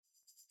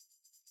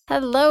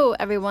Hello,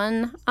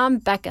 everyone. I'm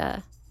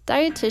Becca,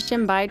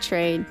 dietitian by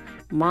trade,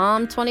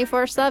 mom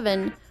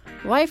 24/7,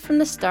 wife from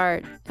the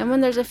start, and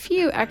when there's a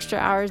few extra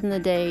hours in the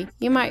day,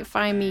 you might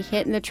find me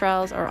hitting the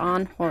trails or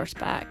on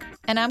horseback.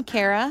 And I'm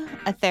Kara,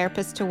 a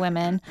therapist to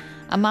women,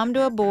 a mom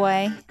to a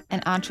boy,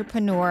 an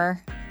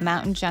entrepreneur,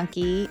 mountain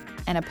junkie,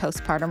 and a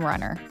postpartum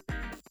runner.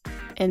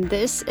 And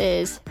this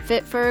is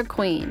Fit for a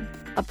Queen,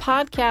 a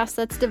podcast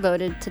that's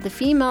devoted to the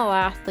female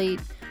athlete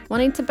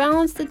wanting to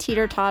balance the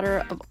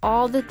teeter-totter of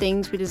all the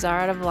things we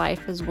desire out of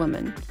life as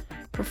women: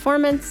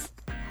 performance,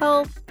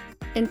 health,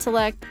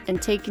 intellect,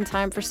 and taking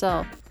time for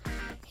self,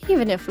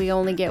 even if we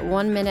only get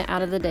 1 minute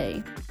out of the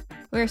day.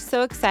 We're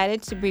so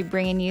excited to be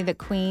bringing you the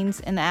queens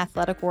in the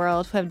athletic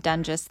world who have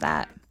done just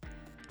that.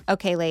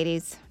 Okay,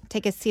 ladies,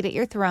 take a seat at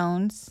your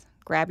thrones,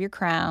 grab your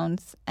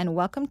crowns, and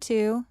welcome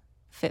to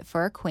Fit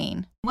for a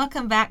Queen.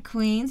 Welcome back,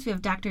 Queens. We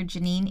have Dr.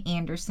 Janine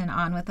Anderson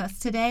on with us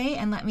today,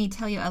 and let me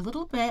tell you a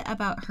little bit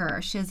about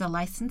her. She is a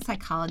licensed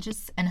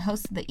psychologist and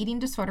hosts of the Eating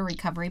Disorder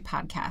Recovery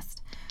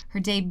podcast. Her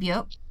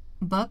debut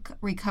book,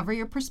 Recover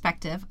Your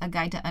Perspective, A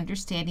Guide to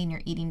Understanding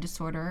Your Eating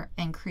Disorder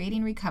and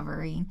Creating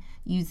Recovery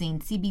Using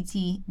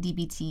CBT,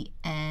 DBT,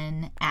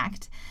 and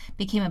ACT,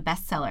 became a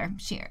bestseller.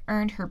 She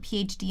earned her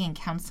PhD in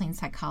counseling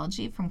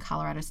psychology from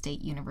Colorado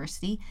State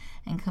University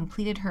and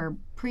completed her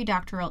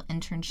pre-doctoral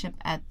internship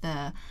at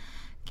the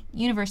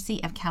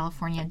University of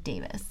California,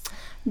 Davis.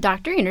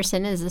 Dr.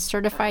 Anderson is a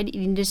certified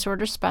eating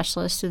disorder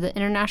specialist through the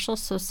International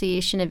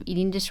Association of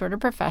Eating Disorder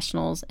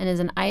Professionals and is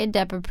an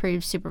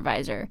IADEP-approved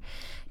supervisor.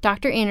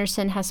 Dr.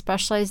 Anderson has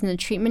specialized in the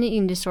treatment of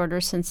eating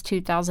disorders since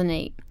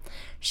 2008.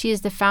 She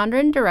is the founder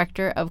and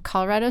director of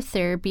Colorado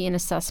Therapy and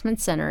Assessment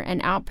Center, an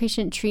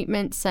outpatient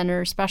treatment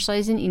center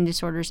specializing in eating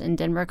disorders in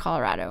Denver,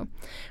 Colorado,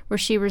 where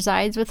she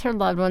resides with her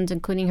loved ones,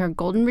 including her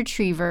golden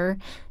retriever,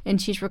 and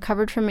she's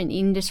recovered from an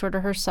eating disorder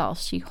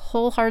herself. She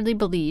wholeheartedly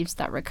believes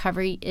that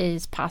recovery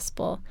is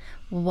possible.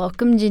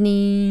 Welcome,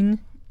 Janine.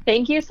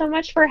 Thank you so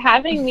much for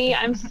having me.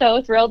 I'm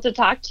so thrilled to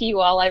talk to you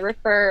all. I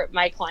refer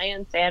my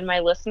clients and my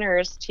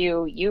listeners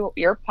to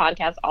your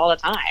podcast all the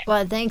time.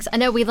 Well, thanks. I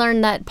know we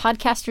learned that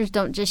podcasters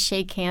don't just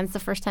shake hands the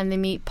first time they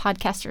meet.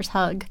 Podcasters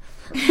hug.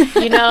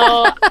 You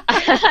know,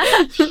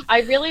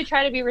 I really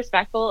try to be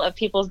respectful of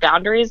people's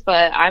boundaries,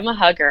 but I'm a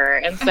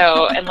hugger. And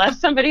so unless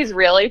somebody's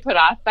really put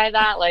off by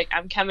that, like,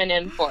 I'm coming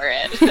in for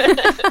it.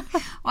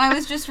 Well, I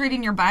was just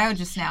reading your bio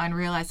just now and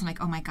realized, I'm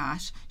like, oh my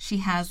gosh, she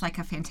has like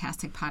a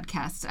fantastic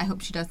podcast. I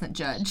hope she doesn't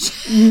judge.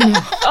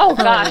 Oh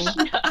gosh,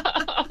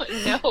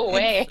 no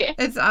way.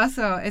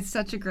 It's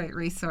such a great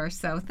resource.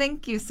 So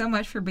thank you so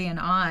much for being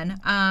on.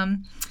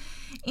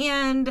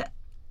 And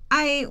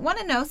I want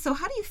to know, so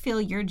how do you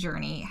feel your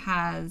journey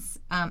has,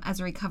 as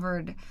a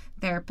recovered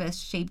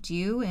therapist, shaped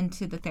you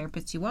into the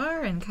therapist you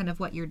are and kind of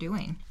what you're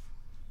doing?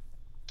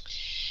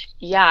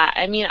 Yeah,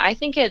 I mean, I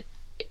think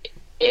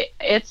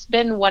it's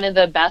been one of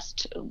the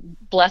best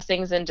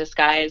blessings in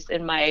disguise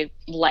in my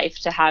life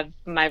to have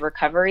my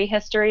recovery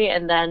history,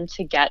 and then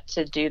to get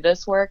to do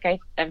this work. I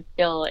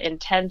feel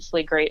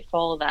intensely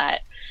grateful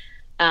that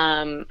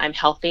I'm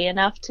healthy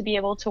enough to be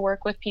able to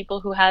work with people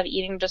who have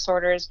eating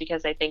disorders,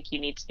 because I think you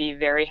need to be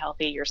very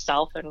healthy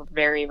yourself and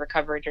very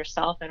recovered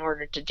yourself in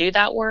order to do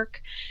that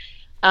work.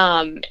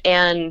 And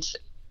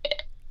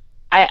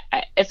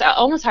it's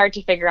almost hard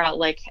to figure out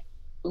like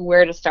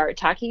where to start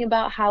talking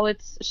about how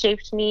it's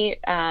shaped me.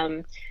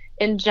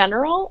 In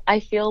general,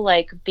 I feel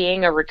like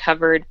being a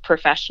recovered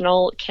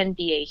professional can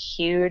be a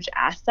huge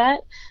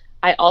asset.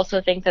 I also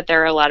think that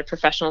there are a lot of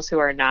professionals who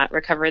are not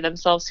recovered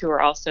themselves who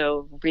are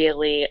also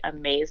really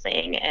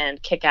amazing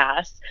and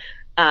kick-ass.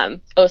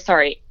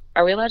 Sorry.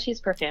 Are we allowed to use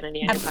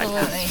profanity?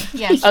 Absolutely.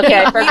 Yes.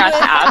 Okay, I forgot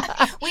to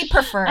ask. We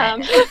prefer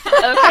it.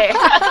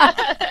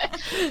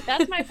 Okay.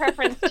 That's my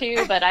preference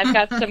too, but I've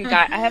got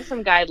I have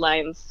some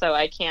guidelines, so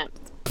I can't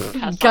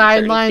cuss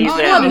Guidelines?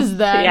 What is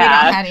that?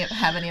 Yeah. We don't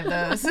have any of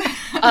those.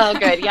 Oh,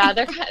 good. Yeah,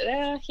 they're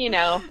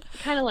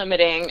kind of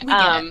limiting.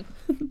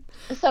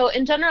 So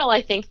in general,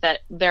 I think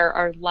that there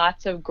are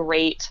lots of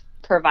great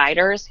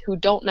providers who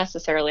don't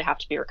necessarily have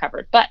to be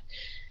recovered. But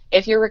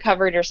if you're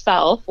recovered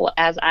yourself,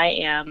 as I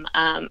am,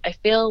 I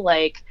feel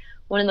like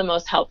one of the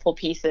most helpful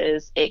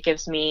pieces it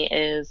gives me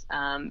is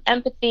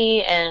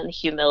empathy and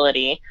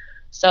humility.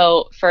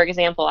 So, for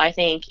example, I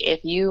think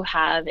if you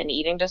have an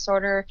eating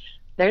disorder,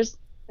 there's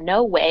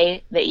no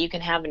way that you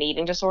can have an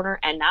eating disorder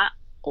and not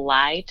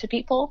lie to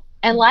people,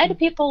 and lie to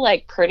people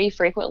like pretty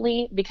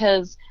frequently,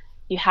 because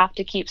you have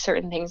to keep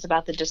certain things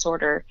about the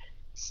disorder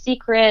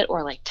secret,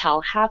 or like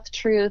tell half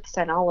truths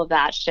and all of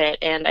that shit.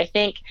 And I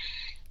think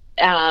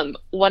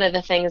one of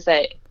the things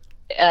that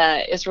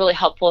is really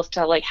helpful is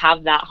to like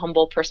have that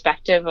humble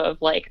perspective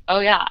of like,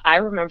 oh yeah, I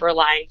remember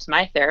lying to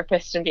my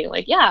therapist and being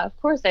like, yeah,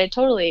 of course I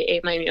totally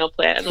ate my meal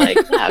plan. Like,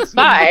 that's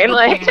fine.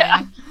 Like,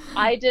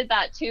 I did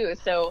that too.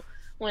 So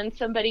when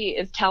somebody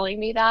is telling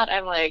me that,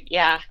 I'm like,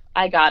 yeah,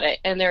 I got it.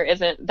 And there's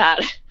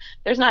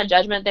not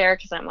judgment there,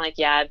 because I'm like,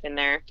 yeah, I've been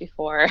there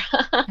before.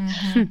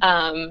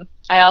 Mm-hmm.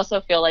 I also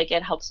feel like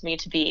it helps me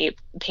to be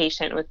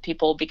patient with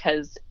people,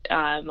 because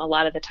a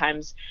lot of the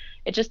times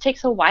it just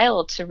takes a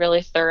while to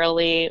really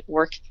thoroughly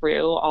work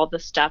through all the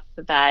stuff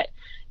that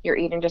your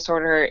eating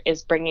disorder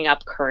is bringing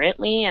up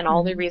currently and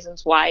all the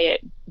reasons why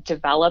it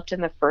developed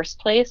in the first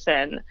place.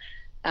 And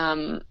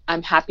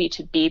I'm happy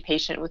to be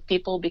patient with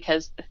people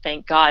because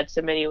thank God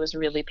somebody was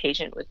really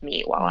patient with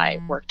me while I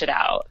worked it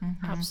out.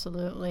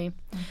 Absolutely.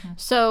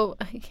 So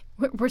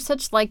we're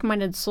such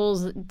like-minded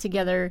souls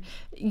together.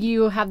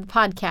 You have the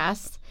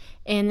podcast,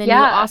 and then you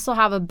also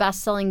have a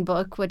best-selling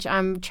book, which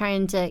I'm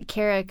trying to,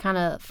 Kara kind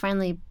of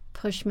finally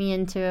pushed me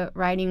into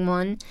writing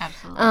one.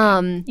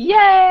 Absolutely.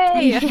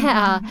 Yay!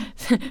 Yeah.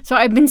 So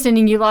I've been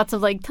sending you lots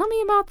of tell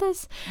me about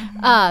this.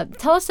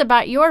 Tell us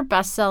about your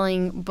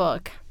best-selling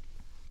book.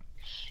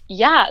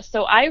 Yeah,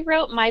 so I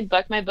wrote my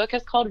book. My book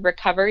is called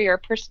Recover Your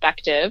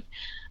Perspective.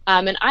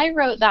 And I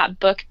wrote that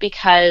book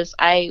because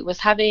I was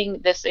having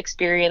this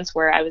experience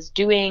where I was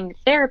doing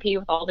therapy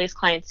with all these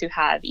clients who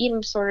have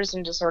eating disorders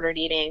and disordered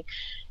eating.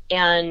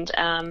 And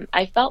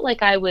I felt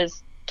like I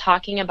was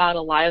talking about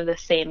a lot of the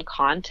same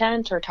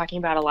content or talking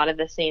about a lot of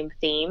the same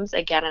themes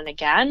again and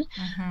again.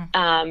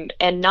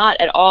 And not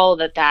at all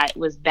that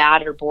was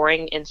bad or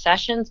boring in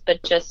sessions,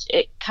 but just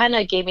it kind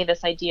of gave me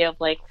this idea of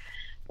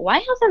why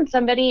hasn't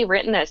somebody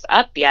written this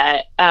up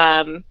yet?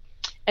 And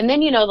then,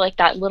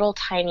 that little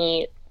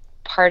tiny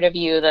part of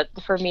you that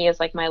for me is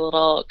my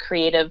little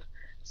creative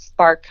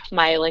spark,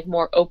 my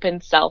more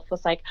open self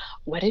was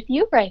what if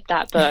you write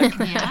that book?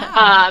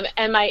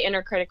 And my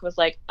inner critic was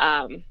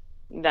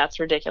that's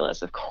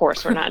ridiculous. Of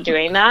course we're not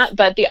doing that.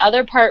 But the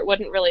other part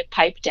wouldn't really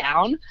pipe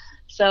down.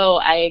 So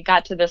I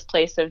got to this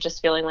place of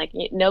just feeling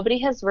nobody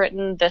has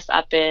written this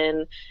up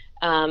in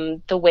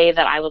the way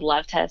that I would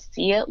love to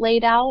see it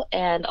laid out.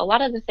 And a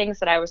lot of the things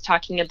that I was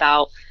talking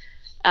about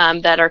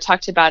that are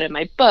talked about in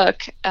my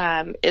book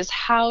is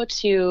how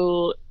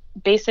to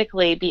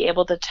basically be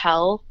able to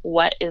tell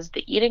what is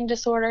the eating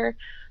disorder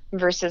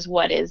versus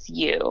what is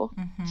you.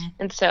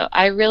 And so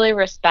I really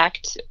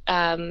respect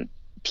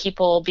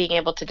people being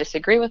able to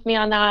disagree with me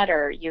on that,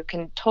 or you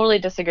can totally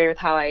disagree with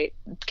how I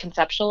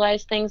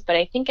conceptualize things. But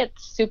I think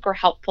it's super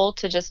helpful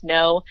to just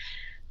know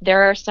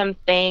there are some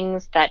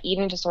things that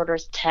eating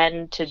disorders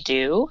tend to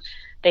do.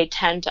 They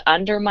tend to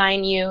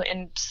undermine you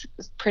in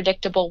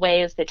predictable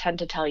ways. They tend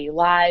to tell you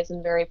lies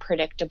in very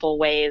predictable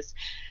ways.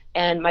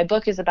 And my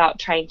book is about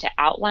trying to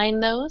outline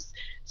those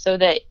so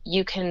that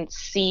you can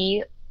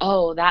see,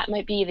 oh, that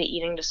might be the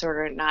eating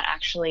disorder, not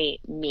actually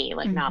me,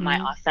 not my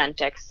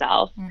authentic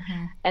self.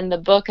 And the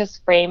book is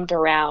framed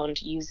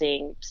around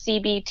using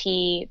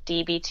CBT,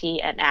 DBT,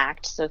 and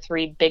ACT, so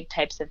 3 big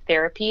types of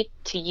therapy,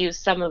 to use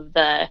some of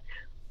the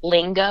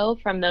lingo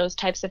from those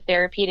types of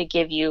therapy to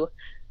give you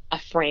a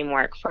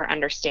framework for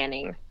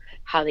understanding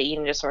how the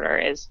eating disorder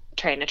is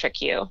trying to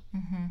trick you.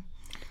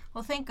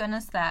 Well, thank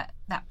goodness that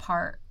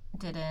part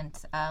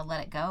didn't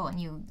let it go and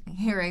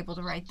you're able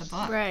to write the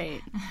book.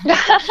 Right.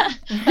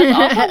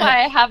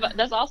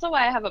 That's also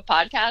why I have a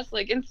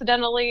podcast.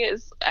 Incidentally,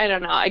 I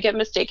don't know, I get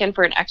mistaken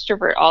for an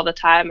extrovert all the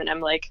time, and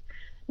I'm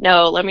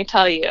no, let me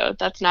tell you,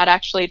 that's not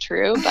actually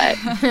true. But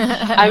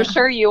I'm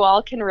sure you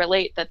all can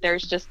relate that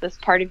there's just this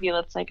part of you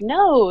that's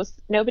no,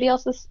 nobody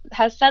else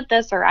has said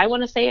this, or I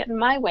want to say it in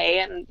my way,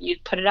 and you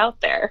put it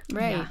out there.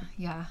 Right.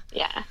 Yeah.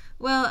 Yeah.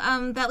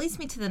 Well, that leads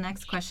me to the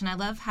next question. I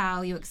love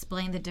how you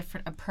explain the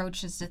different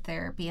approaches to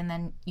therapy, and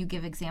then you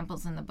give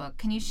examples in the book.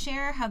 Can you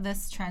share how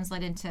this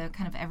translates into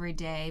kind of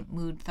everyday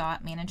mood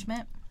thought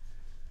management?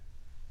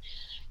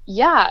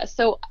 Yeah,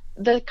 so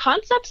the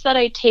concepts that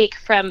I take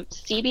from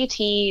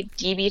CBT,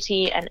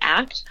 DBT, and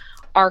ACT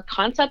are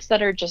concepts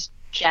that are just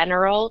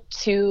general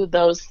to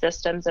those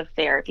systems of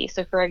therapy.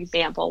 So, for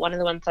example, one of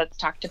the ones that's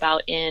talked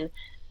about in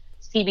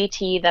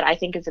CBT that I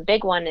think is a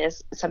big one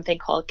is something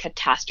called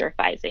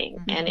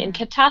catastrophizing. And in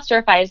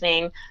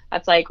catastrophizing,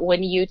 that's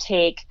when you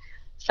take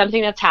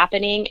something that's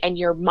happening and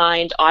your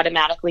mind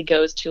automatically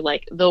goes to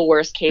the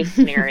worst case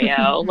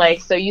scenario.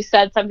 So you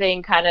said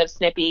something kind of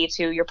snippy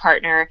to your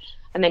partner,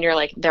 and then you're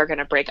they're going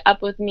to break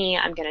up with me.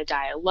 I'm going to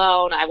die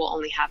alone. I will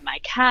only have my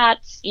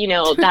cats.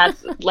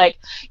 That's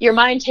your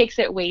mind takes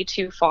it way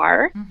too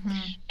far.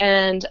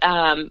 And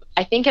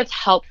I think it's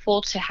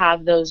helpful to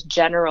have those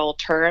general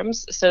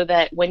terms so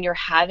that when you're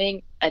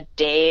having a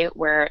day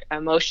where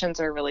emotions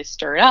are really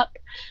stirred up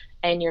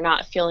and you're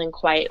not feeling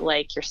quite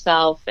like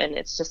yourself, and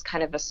it's just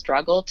kind of a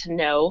struggle to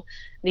know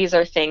these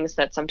are things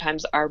that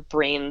sometimes our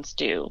brains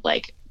do.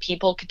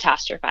 People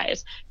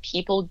catastrophize,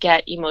 people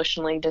get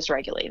emotionally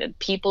dysregulated,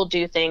 people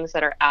do things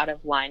that are out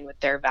of line with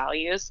their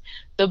values.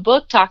 The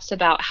book talks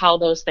about how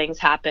those things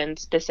happen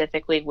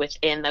specifically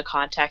within the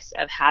context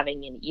of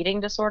having an eating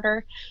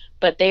disorder,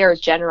 but they are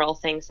general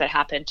things that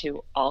happen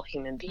to all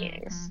human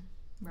beings.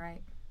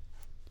 Right.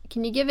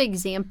 Can you give an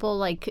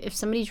example, if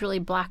somebody's really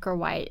black or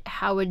white,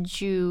 how would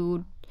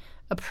you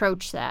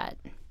approach that?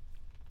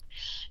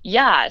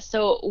 Yeah,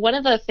 so one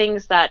of the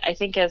things that I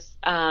think is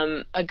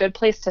a good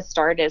place to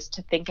start is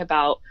to think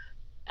about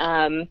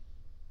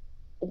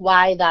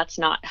why that's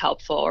not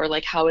helpful, or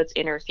how it's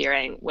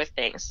interfering with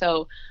things.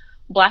 So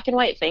black and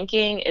white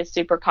thinking is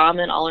super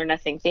common, all or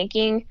nothing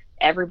thinking.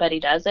 Everybody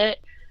does it.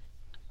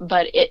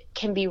 but it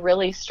can be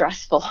really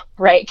stressful,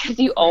 right? Because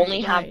you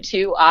only have right.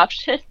 two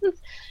options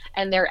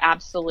and they're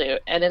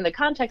absolute. And in the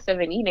context of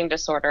an eating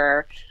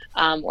disorder,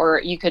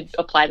 or you could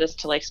apply this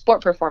to like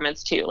sport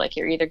performance too, like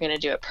you're either going to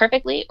do it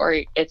perfectly or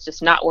it's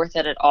just not worth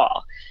it at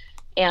all.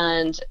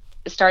 And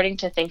starting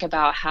to think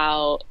about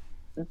how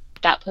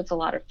that puts a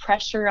lot of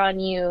pressure on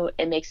you.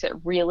 It makes it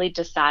really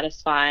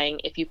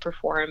dissatisfying if you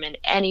perform in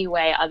any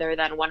way other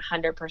than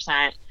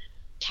 100%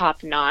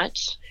 top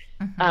notch.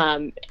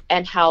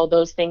 And how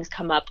those things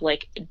come up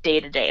like day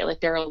to day.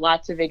 Like there are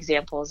lots of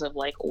examples of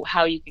like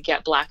how you could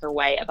get black or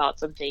white about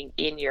something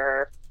in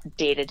your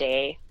day to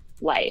day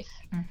life.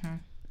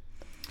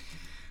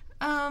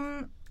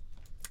 And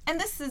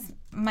this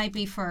might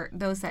be for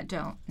those that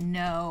don't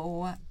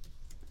know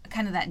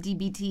kind of that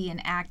DBT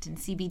and ACT and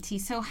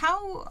CBT. So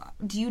how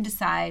do you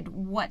decide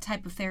what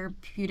type of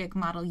therapeutic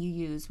model you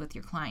use with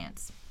your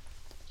clients?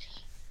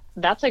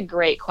 That's a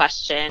great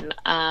question.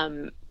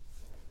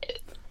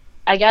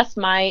 I guess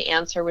my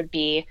answer would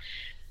be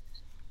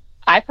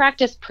I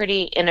practice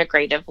pretty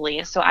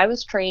integratively. So I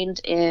was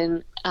trained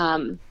in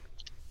a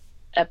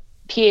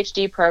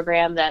PhD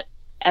program that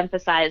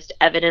emphasized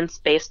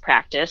evidence-based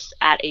practice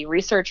at a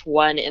Research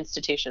One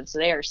institution. So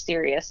they are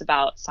serious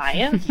about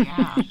science.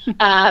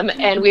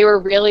 And we were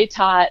really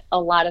taught a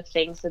lot of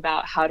things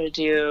about how to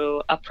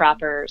do a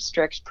proper,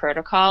 strict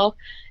protocol.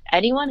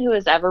 Anyone who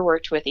has ever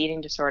worked with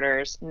eating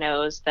disorders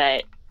knows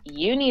that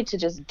you need to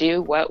just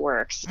do what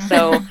works.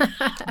 So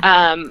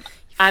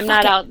I'm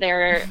not out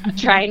there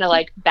trying to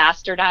like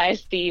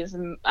bastardize these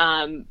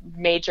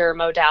major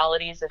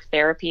modalities of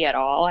therapy at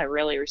all. I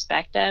really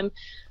respect them.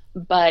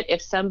 But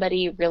if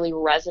somebody really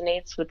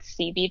resonates with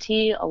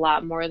CBT a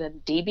lot more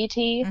than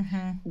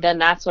DBT, then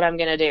that's what I'm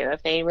going to do.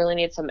 If they really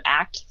need some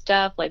ACT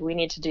stuff, like we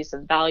need to do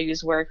some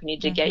values work, we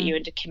need to get you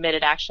into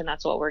committed action,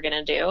 that's what we're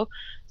going to do.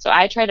 So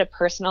I try to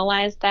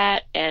personalize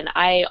that. And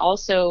I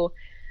also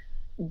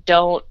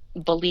don't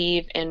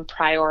believe in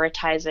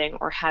prioritizing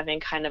or having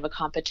kind of a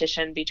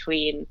competition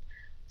between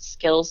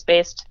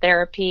skills-based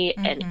therapy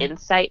and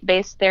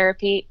insight-based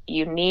therapy.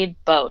 You need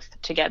both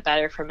to get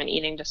better from an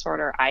eating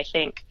disorder, I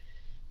think.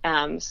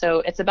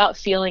 So it's about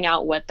feeling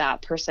out what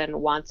that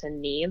person wants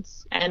and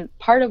needs. And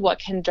part of what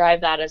can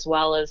drive that as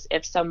well is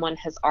if someone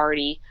has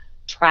already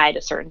tried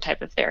a certain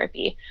type of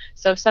therapy.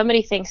 So if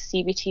somebody thinks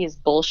CBT is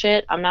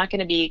bullshit, I'm not going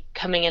to be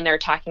coming in there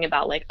talking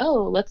about like,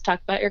 oh, let's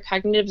talk about your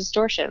cognitive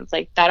distortions.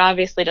 Like that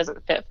obviously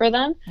doesn't fit for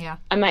them. Yeah.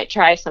 I might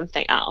try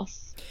something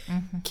else.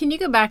 Can you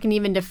go back and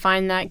even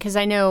define that? Because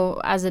I know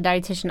as a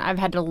dietitian, I've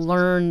had to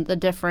learn the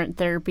different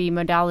therapy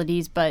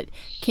modalities, but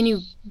can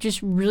you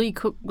just really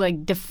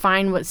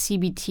define what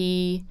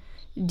CBT,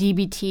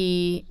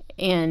 DBT,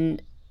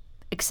 and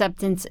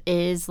acceptance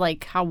is?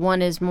 Like how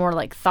one is more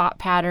like thought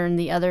pattern,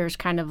 the other is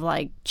kind of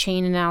like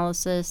chain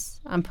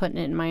analysis. I'm putting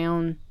it in my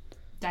own.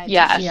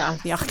 Yes. Yeah.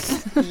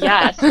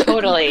 Yes,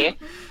 totally.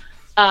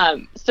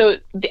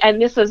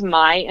 And this is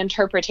my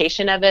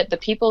interpretation of it. The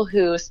people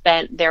who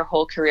spent their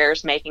whole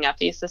careers making up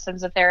these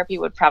systems of therapy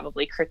would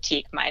probably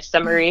critique my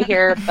summary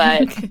here,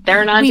 but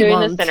they're not doing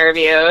this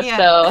interview,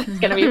 so it's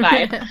going to be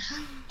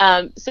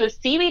fine. So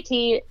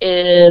CBT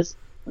is,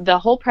 the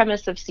whole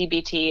premise of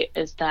CBT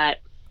is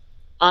that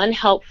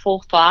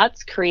unhelpful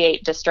thoughts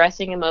create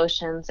distressing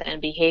emotions and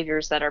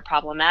behaviors that are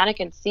problematic,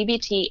 and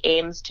CBT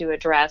aims to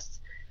address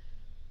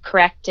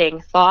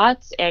correcting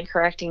thoughts and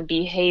correcting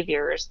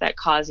behaviors that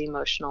cause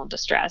emotional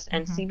distress.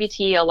 And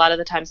CBT a lot of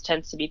the times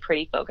tends to be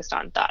pretty focused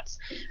on thoughts.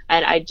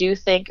 And I do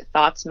think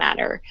thoughts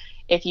matter.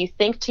 If you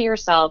think to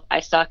yourself, I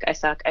suck, I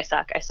suck, I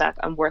suck, I suck,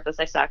 I'm worthless,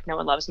 I suck, no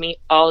one loves me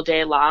all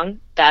day long,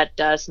 that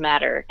does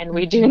matter. And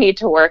we do need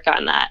to work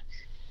on that.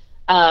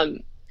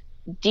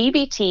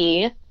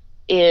 DBT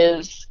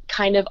is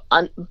kind of,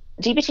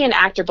 DBT and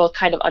ACT are both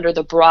kind of under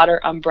the broader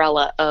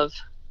umbrella of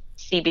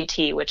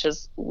CBT, which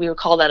is, we would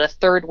call that a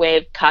third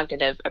wave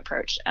cognitive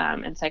approach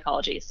in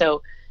psychology.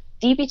 So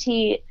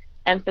DBT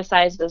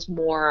emphasizes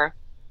more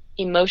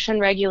emotion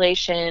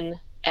regulation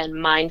and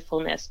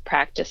mindfulness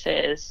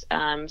practices.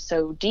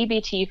 So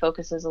DBT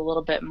focuses a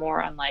little bit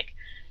more on like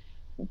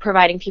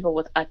providing people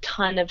with a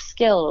ton of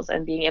skills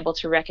and being able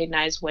to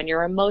recognize when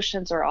your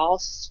emotions are all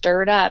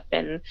stirred up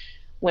and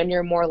when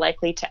you're more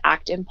likely to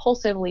act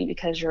impulsively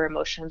because your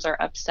emotions are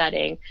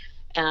upsetting.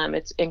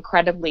 It's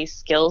incredibly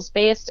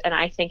skills-based, and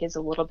I think is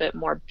a little bit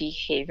more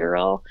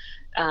behavioral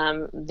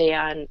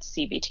than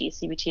CBT.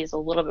 CBT is a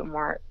little bit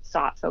more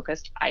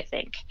thought-focused, I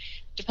think.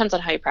 Depends on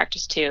how you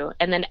practice, too.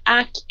 And then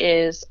ACT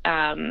is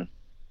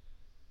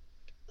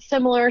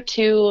similar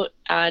to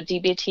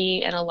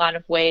DBT in a lot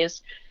of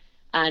ways.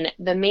 And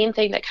the main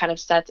thing that kind of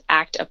sets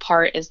ACT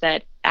apart is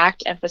that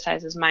ACT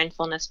emphasizes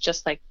mindfulness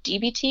just like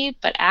DBT,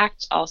 but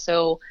ACT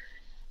also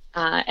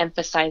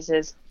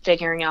emphasizes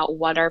figuring out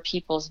what are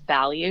people's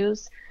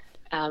values,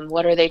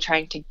 what are they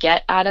trying to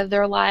get out of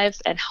their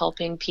lives, and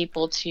helping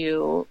people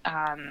to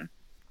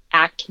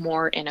act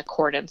more in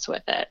accordance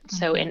with it.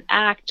 So in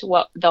ACT,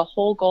 what the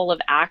whole goal of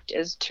ACT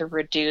is to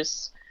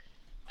reduce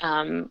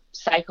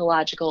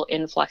psychological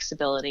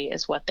inflexibility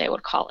is what they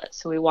would call it.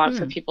 So we want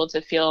for people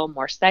to feel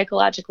more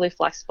psychologically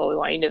flexible. We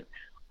want you to,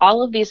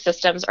 all of these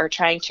systems are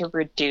trying to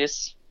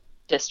reduce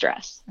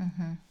distress.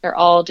 They're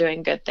all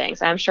doing good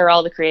things. I'm sure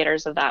all the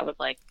creators of that would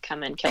like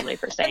come and kill me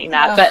for saying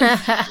that,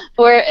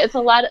 but it's a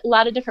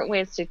lot of different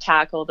ways to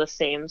tackle the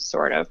same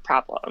sort of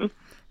problem.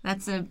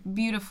 That's a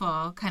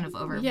beautiful kind of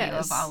overview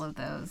of all of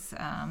those.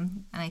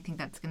 And I think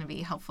that's going to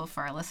be helpful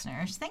for our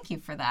listeners. Thank you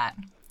for that.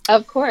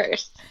 Of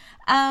course.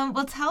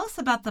 Well, tell us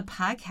about the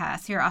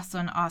podcast. You're also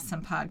an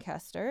awesome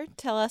podcaster.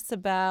 Tell us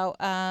about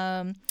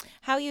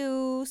how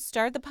you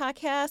started the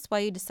podcast, why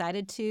you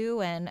decided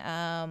to,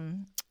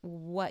 and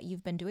what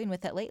you've been doing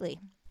with it lately.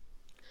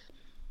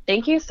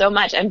 Thank you so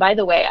much. And by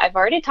the way, I've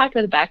already talked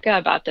with Becca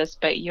about this,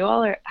 but you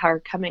all are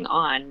coming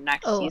on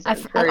next season. I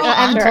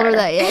haven't told her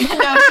that yet.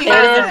 No, she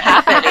It is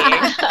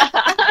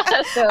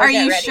happening. So are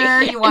you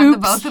sure you want the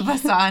both of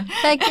us on?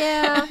 Heck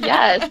yeah.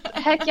 Yes.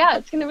 Heck yeah.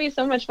 It's going to be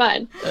so much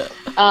fun.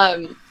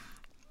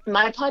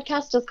 My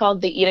podcast is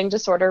called the Eating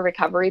Disorder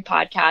Recovery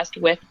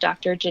Podcast with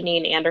Dr.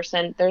 Janine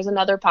Anderson. There's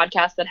another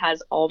podcast that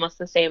has almost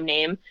the same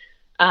name.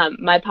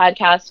 My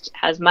podcast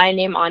has my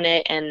name on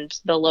it, and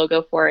the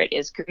logo for it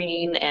is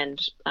green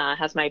and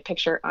has my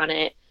picture on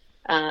it.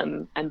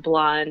 I'm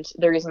blonde.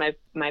 The reason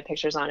my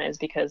picture's on it is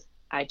because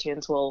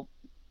iTunes will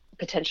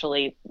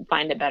potentially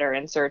find it better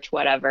and search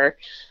whatever.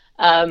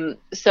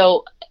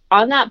 So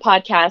on that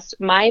podcast,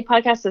 my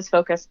podcast is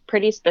focused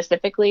pretty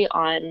specifically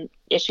on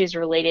issues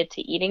related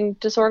to eating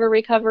disorder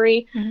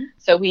recovery.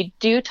 So we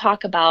do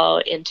talk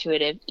about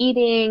intuitive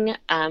eating.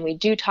 We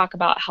do talk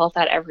about health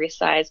at every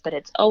size, but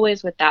it's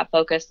always with that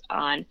focus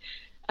on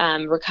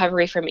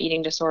recovery from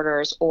eating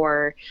disorders,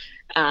 or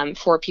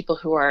for people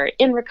who are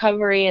in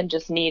recovery and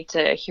just need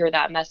to hear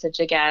that message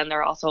again. There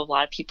are also a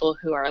lot of people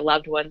who are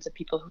loved ones of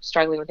people who are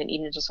struggling with an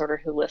eating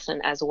disorder who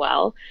listen as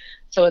well.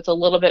 So it's a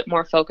little bit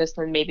more focused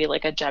than maybe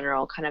like a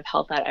general kind of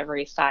health at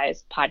every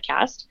size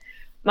podcast.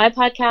 My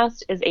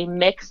podcast is a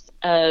mix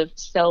of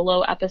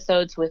solo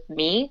episodes with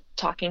me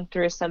talking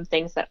through some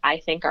things that I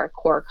think are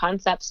core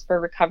concepts for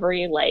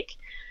recovery, like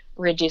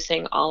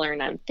reducing all or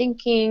none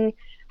thinking,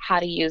 how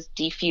to use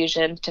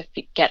defusion to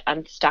get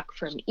unstuck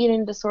from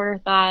eating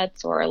disorder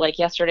thoughts, or like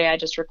yesterday I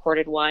just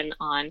recorded one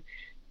on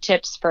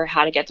tips for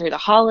how to get through the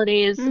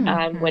holidays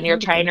when you're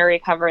trying to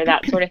recover,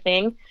 that sort of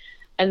thing.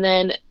 And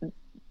then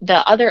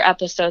the other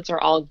episodes are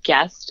all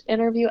guest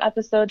interview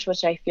episodes,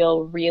 which I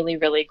feel really,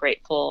 really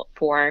grateful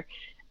for.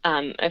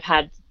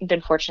 I've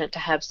been fortunate to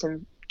have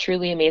some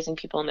truly amazing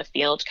people in the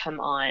field come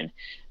on.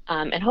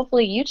 And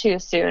hopefully you too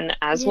soon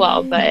as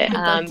well. But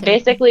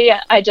basically,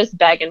 I just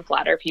beg and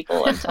flatter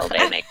people until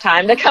they make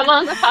time to come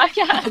on the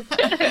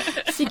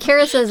podcast. See,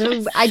 Kara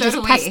says, I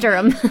just pester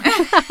them.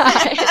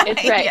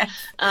 It's right.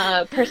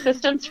 Yes.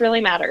 Persistence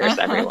really matters,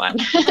 everyone.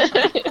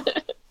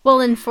 Well,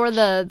 and for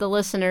the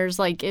listeners,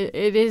 like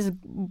it is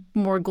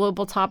more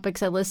global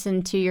topics. I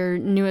listened to your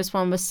newest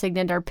one with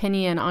Signet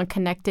Arpinian on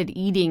connected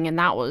eating, and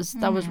that was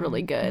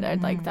really good.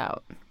 I'd like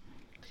that.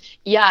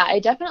 Yeah, I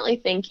definitely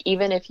think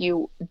even if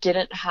you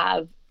didn't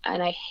have,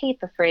 and I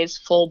hate the phrase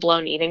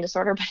full-blown eating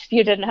disorder, but if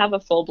you didn't have a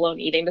full-blown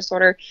eating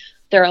disorder,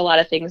 there are a lot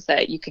of things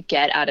that you could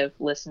get out of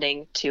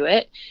listening to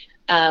it.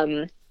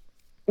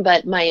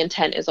 But my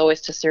intent is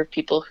always to serve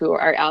people who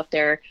are out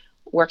there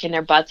working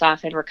their butts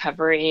off in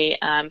recovery,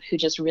 who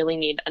just really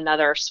need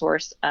another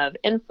source of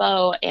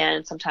info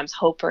and sometimes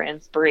hope or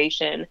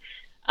inspiration,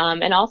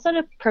 and also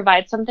to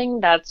provide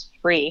something that's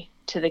free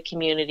to the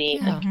community.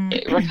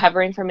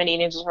 Recovering from an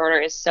eating disorder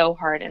is so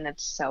hard and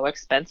it's so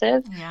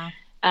expensive.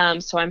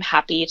 So I'm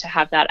happy to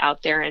have that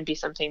out there and be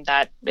something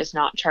that is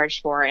not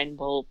charged for and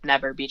will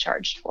never be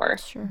charged for.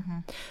 Sure.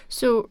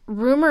 So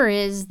rumor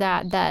is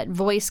that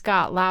Voice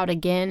got loud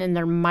again, and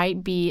there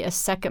might be a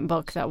second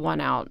book that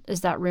went out.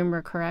 Is that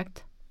rumor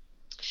correct?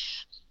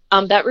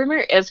 That rumor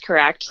is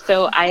correct.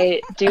 So I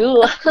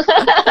do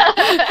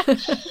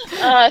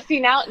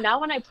see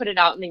now when I put it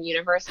out in the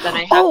universe, then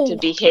I have to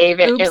behave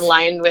in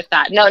line with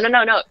that. No.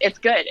 It's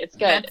good. It's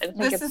good.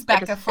 This is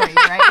Becca for you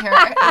right here.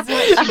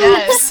 This is what she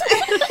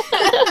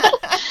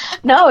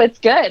does. No, it's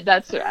good.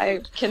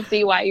 I can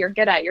see why you're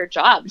good at your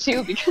job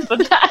too because of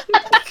that.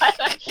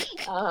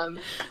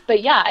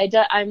 But yeah,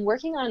 I'm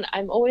working on.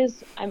 I'm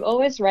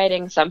always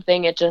writing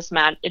something. It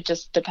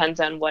just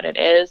depends on what it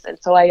is,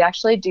 and so I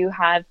actually do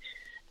have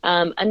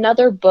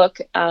another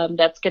book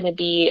that's going to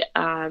be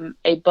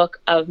a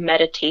book of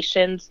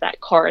meditations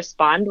that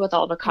correspond with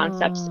all the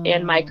concepts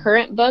in my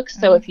current book.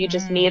 So if you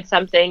just need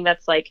something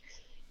that's like,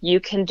 you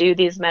can do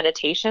these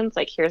meditations,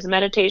 like here's a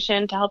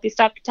meditation to help you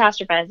stop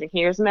catastrophizing,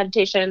 here's a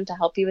meditation to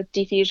help you with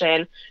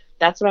defusion.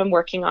 That's what I'm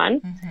working on.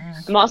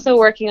 I'm also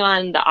working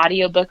on the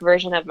audiobook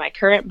version of my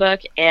current book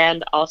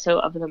and also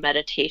of the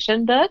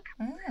meditation book.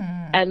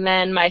 And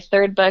then my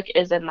third book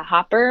is in the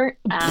hopper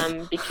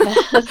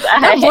because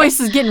that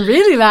voice is getting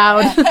really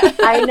loud.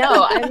 I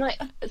know. I'm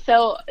like,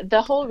 so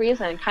the whole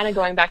reason, kind of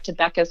going back to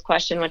Becca's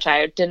question, which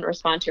I didn't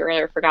respond to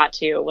earlier, forgot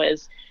to,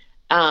 was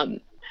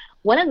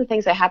one of the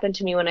things that happened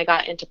to me when I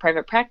got into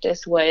private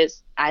practice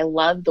was I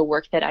love the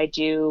work that I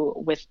do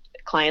with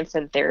clients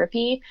in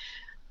therapy.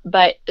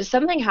 But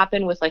something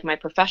happened with like my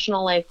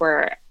professional life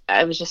where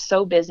I was just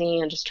so busy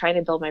and just trying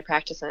to build my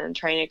practice and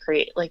trying to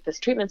create like this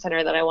treatment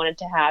center that I wanted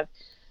to have,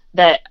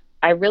 that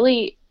I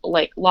really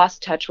like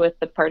lost touch with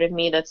the part of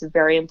me that's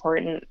very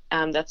important.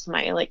 That's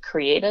my like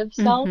creative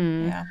self.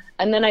 Yeah.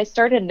 And then I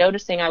started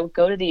noticing I would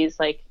go to these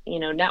like, you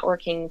know,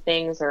 networking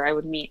things, or I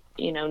would meet,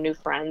 you know, new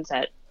friends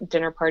at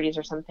dinner parties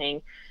or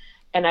something.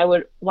 And I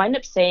would wind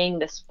up saying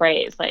this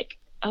phrase like,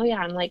 oh yeah,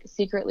 I'm like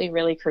secretly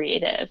really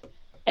creative.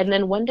 And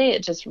then one day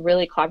it just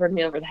really clobbered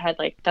me over the head.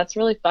 Like, that's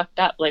really fucked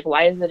up. Like,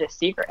 why is it a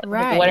secret?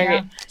 Right. Like, what yeah.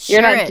 are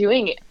you're not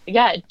doing it.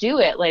 Yeah, do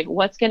it. Like,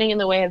 what's getting in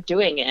the way of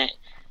doing it?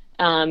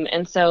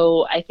 And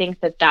so I think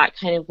that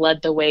kind of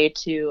led the way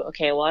to,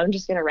 okay, well, I'm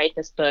just going to write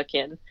this book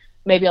and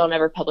maybe I'll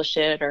never publish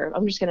it, or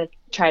I'm just going to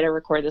try to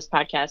record this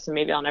podcast and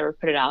maybe I'll never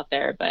put it out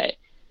there. But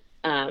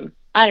I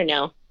don't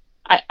know.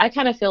 I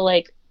kind of feel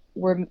like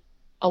we're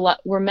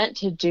meant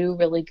to do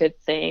really good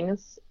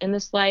things in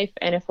this life.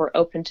 And if we're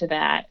open to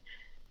that,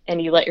 and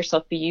you let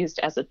yourself be used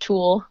as a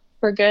tool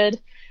for good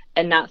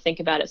and not think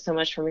about it so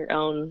much from your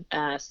own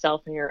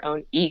self and your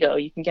own ego,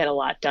 you can get a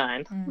lot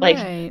done. Right.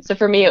 Like, so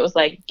for me, it was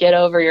like, get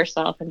over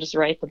yourself and just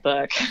write the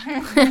book,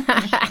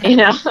 you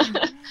know?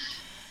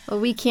 Well,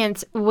 we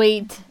can't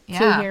wait to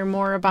Yeah. hear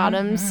more about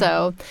him.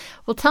 So,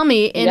 well, tell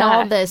me, in Yeah.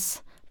 all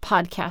this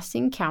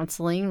podcasting,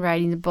 counseling,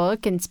 writing the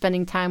book, and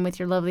spending time with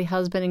your lovely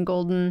husband and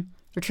golden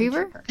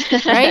retriever,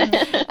 right?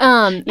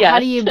 How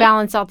Yes. do you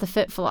balance out the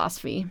fit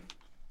philosophy?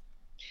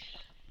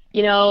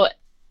 You know,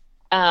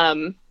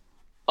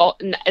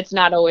 it's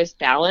not always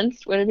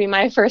balanced would be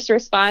my first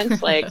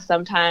response. Like,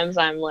 sometimes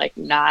I'm like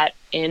not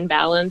in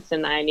balance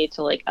and I need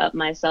to like up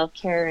my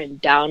self-care and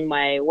down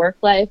my work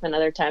life, and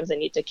other times I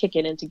need to kick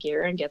it into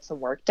gear and get some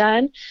work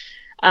done.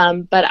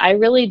 But I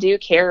really do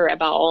care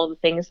about all the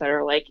things that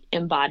are like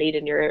embodied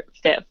in your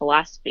fit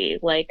philosophy.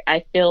 Like,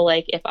 I feel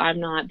like if I'm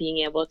not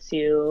being able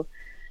to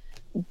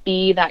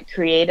be that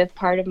creative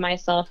part of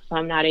myself, if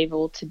I'm not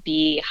able to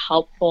be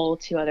helpful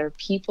to other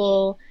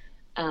people,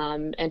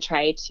 and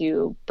try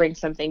to bring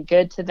something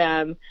good to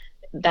them,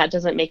 that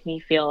doesn't make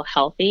me feel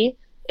healthy.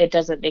 It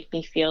doesn't make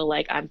me feel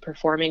like I'm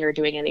performing or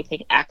doing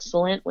anything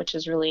excellent, which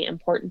is really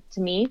important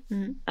to me.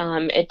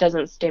 Mm-hmm. It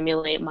doesn't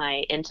stimulate my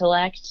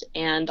intellect.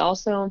 And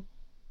also,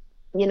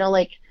 you know,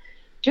 like,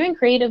 doing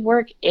creative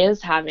work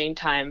is having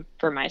time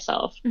for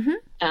myself,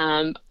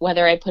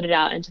 whether I put it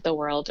out into the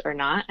world or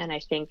not. And I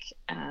think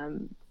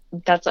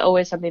that's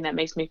always something that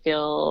makes me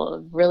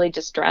feel really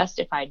distressed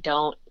if I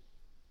don't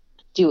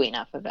do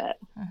enough of it.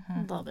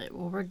 Love it.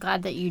 Well, we're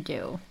glad that you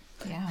do.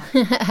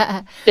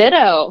 Yeah.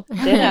 Ditto.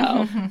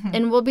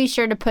 And we'll be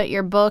sure to put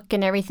your book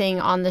and everything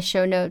on the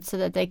show notes so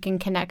that they can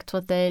connect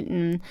with it.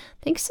 And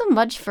thanks so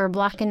much for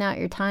blocking out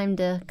your time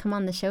to come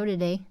on the show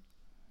today.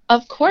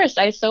 Of course.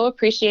 I so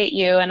appreciate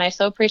you, and I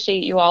so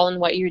appreciate you all and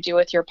what you do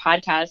with your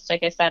podcast.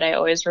 Like I said, I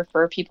always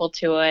refer people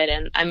to it,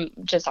 and I'm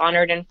just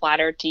honored and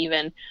flattered to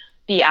even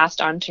be asked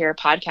onto your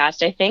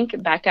podcast. I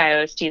think, Becca, I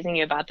was teasing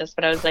you about this,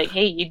 but I was like,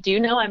 hey, you do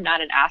know I'm not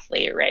an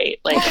athlete, right?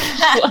 Like,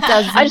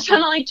 I just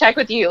want to like check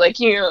with you, like,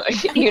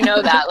 you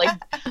know that,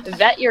 like,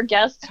 vet your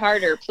guests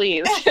harder,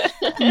 please.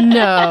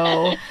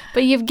 No,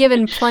 but you've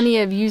given plenty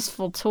of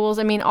useful tools.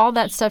 I mean, all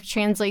that stuff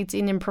translates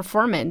in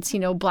performance, you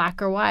know,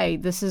 black or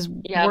white. This is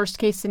worst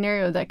case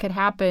scenario that could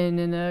happen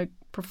in a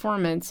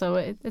performance. So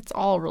it's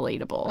all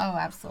relatable. Oh,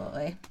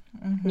 absolutely.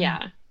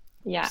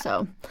 Yeah.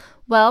 So,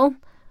 well,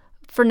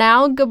 for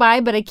now, goodbye,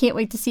 but I can't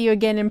wait to see you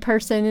again in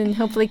person, and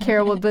hopefully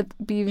Carol will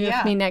be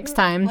with me next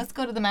time. Let's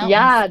go to the mountains.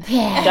 Yeah,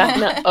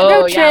 definitely.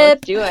 Oh, Road yeah,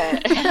 let's trip. do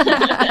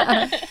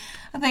it.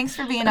 Thanks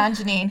for being on,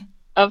 Janine.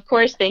 Of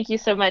course. Thank you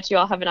so much. You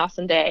all have an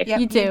awesome day. Yep,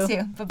 You too.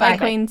 Bye-bye. Bye,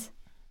 Queens.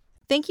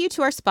 Thank you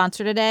to our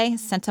sponsor today,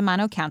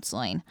 Sentimano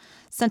Counseling.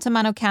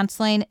 Sentimano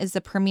Counseling is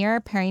the premier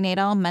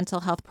perinatal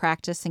mental health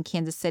practice in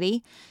Kansas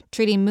City,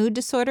 treating mood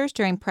disorders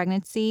during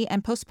pregnancy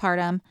and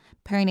postpartum,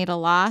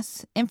 perinatal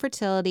loss,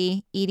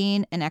 infertility,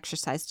 eating, and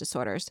exercise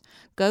disorders.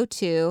 Go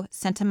to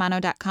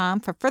sentimano.com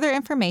for further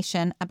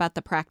information about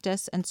the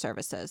practice and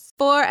services.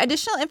 For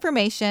additional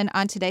information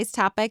on today's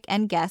topic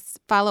and guests,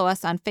 follow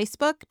us on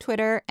Facebook,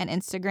 Twitter, and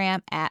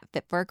Instagram at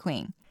Fit for a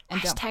Queen. And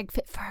Hashtag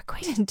fit for a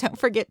queen. don't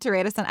forget to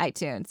rate us on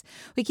iTunes.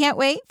 We can't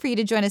wait for you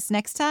to join us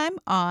next time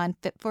on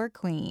Fit for a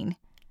Queen.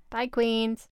 Bye, Queens.